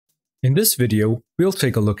In this video, we'll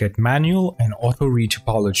take a look at manual and auto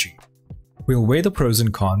retopology. We'll weigh the pros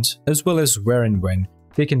and cons, as well as where and when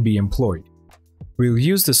they can be employed. We'll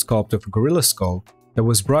use the sculpt of a gorilla skull that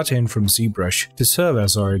was brought in from ZBrush to serve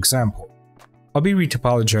as our example. I'll be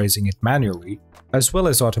retopologizing it manually, as well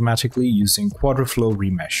as automatically using Quadraflow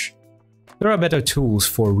Remesh. There are better tools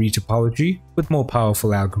for retopology with more powerful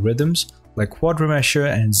algorithms like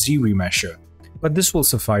QuadRemesher and ZRemesher, but this will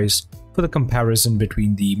suffice for the comparison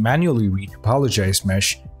between the manually retopologized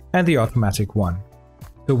mesh and the automatic one.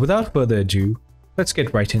 So without further ado, let's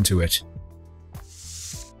get right into it.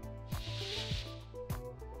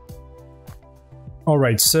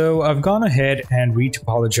 Alright, so I've gone ahead and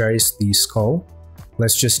retopologized the skull.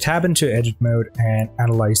 Let's just tab into edit mode and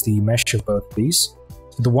analyze the mesh of both these.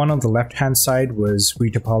 So the one on the left hand side was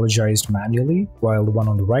retopologized manually, while the one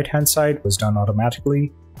on the right hand side was done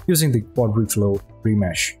automatically using the Quadraflow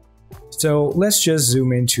Remesh. So let's just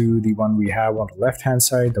zoom into the one we have on the left hand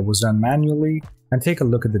side that was done manually and take a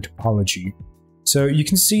look at the topology. So you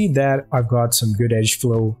can see that I've got some good edge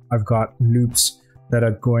flow, I've got loops that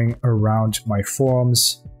are going around my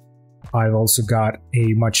forms. I've also got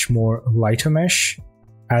a much more lighter mesh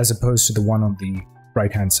as opposed to the one on the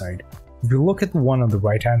right hand side. If you look at the one on the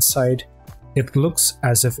right hand side, it looks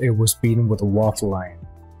as if it was beaten with a waffle iron.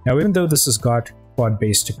 Now even though this has got quad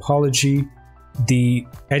based topology, the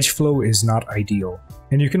edge flow is not ideal,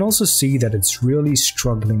 and you can also see that it's really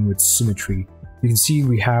struggling with symmetry. You can see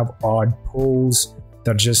we have odd poles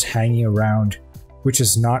that are just hanging around, which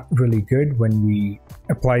is not really good when we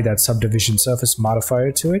apply that subdivision surface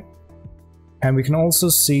modifier to it. And we can also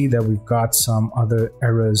see that we've got some other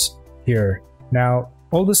errors here. Now,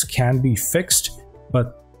 all this can be fixed,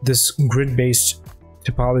 but this grid-based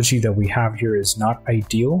topology that we have here is not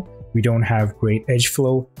ideal. We don't have great edge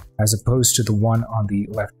flow as opposed to the one on the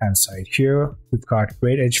left hand side. Here we've got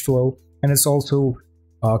great edge flow, and it's also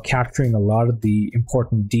capturing a lot of the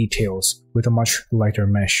important details with a much lighter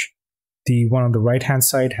mesh. The one on the right hand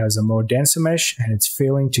side has a more denser mesh, and it's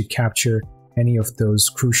failing to capture any of those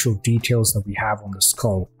crucial details that we have on the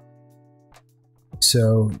skull.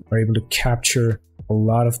 So we're able to capture a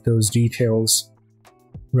lot of those details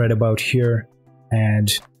right about here, and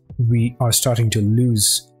we are starting to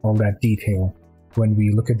lose all that detail when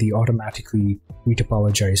we look at the automatically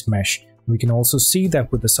retopologized mesh. We can also see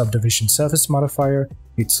that with the subdivision surface modifier,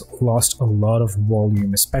 it's lost a lot of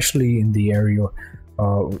volume, especially in the area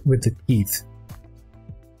with the teeth.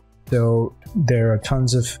 So there are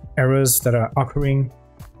tons of errors that are occurring,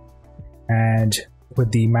 and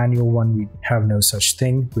with the manual one we have no such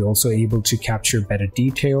thing. We're also able to capture better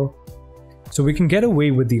detail. So we can get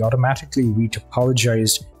away with the automatically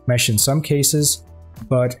retopologized mesh in some cases,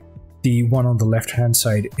 but the one on the left hand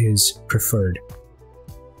side is preferred.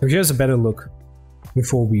 So here's a better look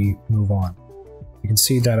before we move on. You can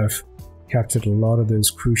see that I've captured a lot of those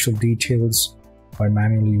crucial details by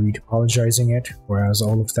manually retopologizing it, whereas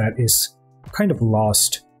all of that is kind of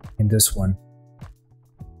lost in this one.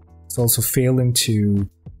 It's also failing to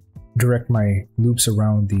direct my loops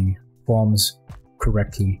around the forms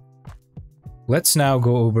correctly. Let's now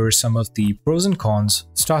go over some of the pros and cons,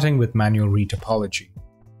 starting with manual retopology.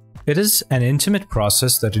 It is an intimate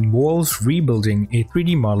process that involves rebuilding a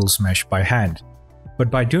 3D model's mesh by hand,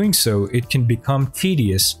 but by doing so, it can become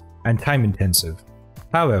tedious and time-intensive.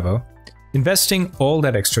 However, investing all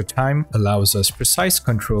that extra time allows us precise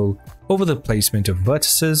control over the placement of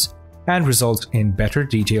vertices and results in better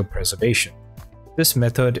detail preservation. This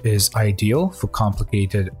method is ideal for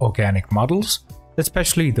complicated organic models,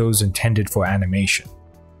 especially those intended for animation.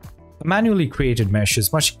 A manually created mesh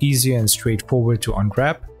is much easier and straightforward to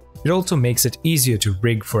unwrap. It also makes it easier to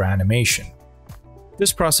rig for animation.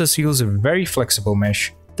 This process yields a very flexible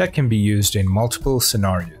mesh that can be used in multiple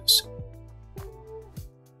scenarios.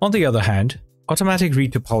 On the other hand, automatic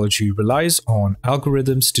retopology relies on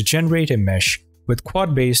algorithms to generate a mesh with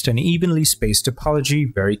quad-based and evenly spaced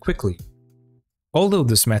topology very quickly. Although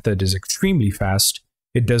this method is extremely fast,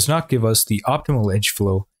 it does not give us the optimal edge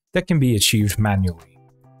flow that can be achieved manually,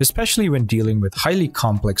 especially when dealing with highly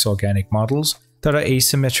complex organic models that are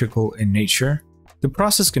asymmetrical in nature. The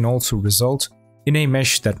process can also result in a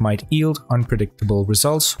mesh that might yield unpredictable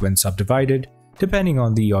results when subdivided, depending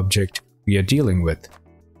on the object we are dealing with.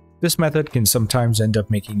 This method can sometimes end up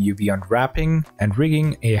making UV unwrapping and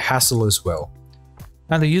rigging a hassle as well,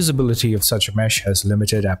 and the usability of such a mesh has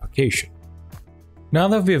limited application. Now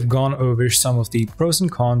that we have gone over some of the pros and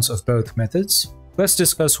cons of both methods, let's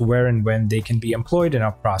discuss where and when they can be employed in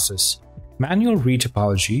our process. Manual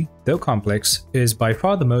retopology, though complex, is by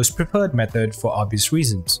far the most preferred method for obvious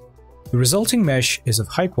reasons. The resulting mesh is of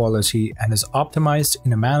high quality and is optimized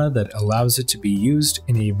in a manner that allows it to be used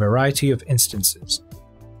in a variety of instances.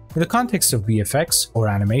 In the context of VFX or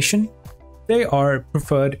animation, they are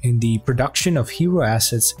preferred in the production of hero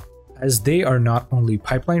assets as they are not only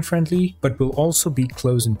pipeline friendly but will also be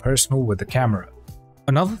close and personal with the camera.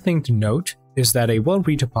 Another thing to note is that a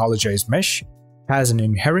well-retopologized mesh has an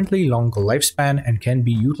inherently longer lifespan and can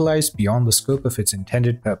be utilized beyond the scope of its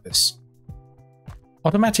intended purpose.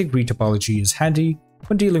 Automatic retopology is handy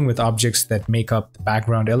when dealing with objects that make up the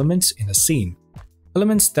background elements in a scene.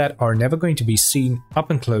 Elements that are never going to be seen up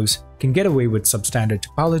and close can get away with substandard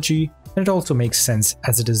topology, and it also makes sense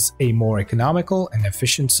as it is a more economical and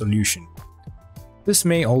efficient solution. This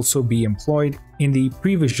may also be employed in the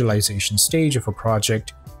pre-visualization stage of a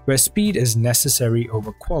project where speed is necessary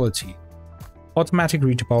over quality. Automatic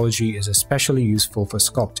retopology is especially useful for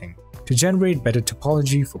sculpting, to generate better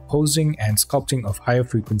topology for posing and sculpting of higher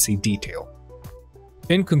frequency detail.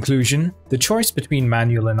 In conclusion, the choice between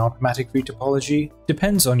manual and automatic retopology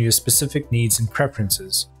depends on your specific needs and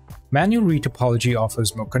preferences. Manual retopology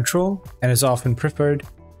offers more control and is often preferred,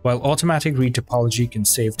 while automatic retopology can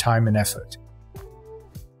save time and effort.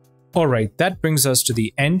 Alright, that brings us to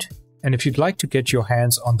the end, and if you'd like to get your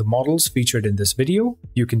hands on the models featured in this video,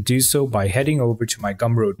 you can do so by heading over to my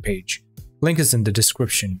Gumroad page. Link is in the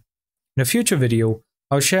description. In a future video,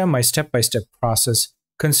 I'll share my step-by-step process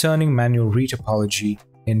concerning manual retopology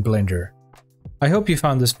in Blender. I hope you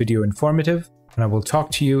found this video informative, and I will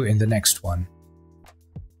talk to you in the next one.